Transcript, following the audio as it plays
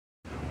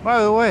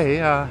By the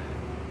way,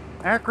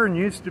 Akron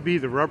used to be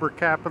the rubber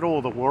capital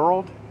of the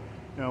world,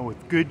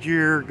 with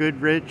Goodyear,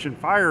 Goodrich, and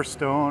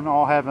Firestone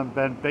all having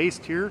been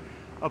based here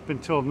up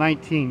until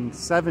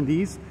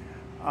 1970s,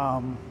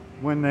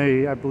 when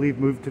they, I believe,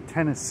 moved to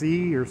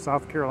Tennessee or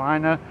South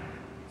Carolina,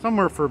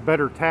 somewhere for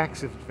better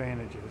tax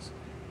advantages.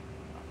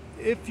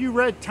 If you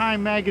read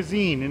Time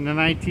magazine in the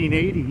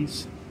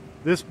 1980s,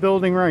 this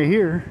building right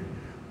here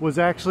was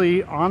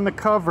actually on the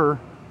cover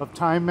of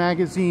Time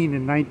magazine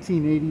in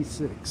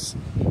 1986.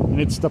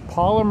 And it's the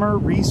Polymer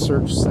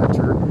Research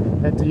Center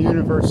at the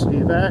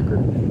University of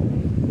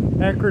Akron.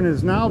 Akron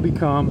has now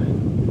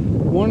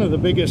become one of the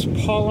biggest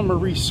polymer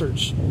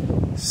research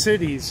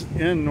cities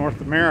in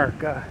North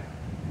America.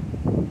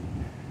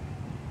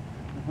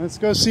 Let's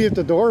go see if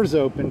the door's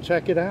open,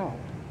 check it out.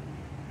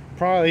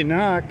 Probably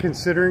not,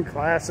 considering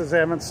classes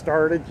haven't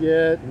started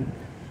yet, and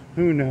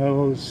who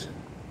knows.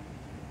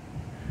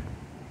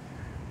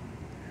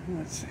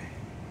 Let's see.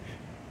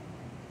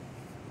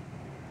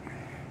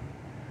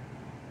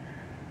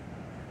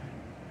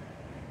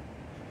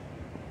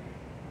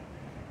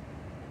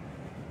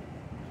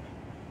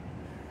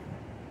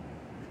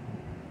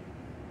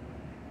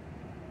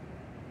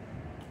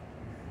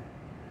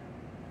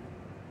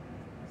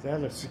 Is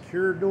that a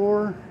secure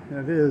door?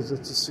 It is,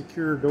 it's a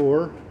secure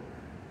door.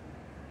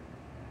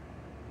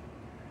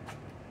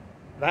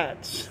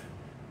 That's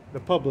the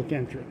public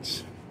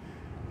entrance.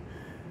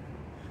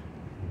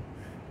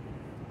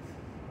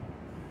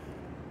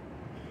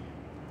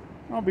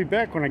 I'll be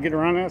back when I get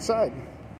around outside.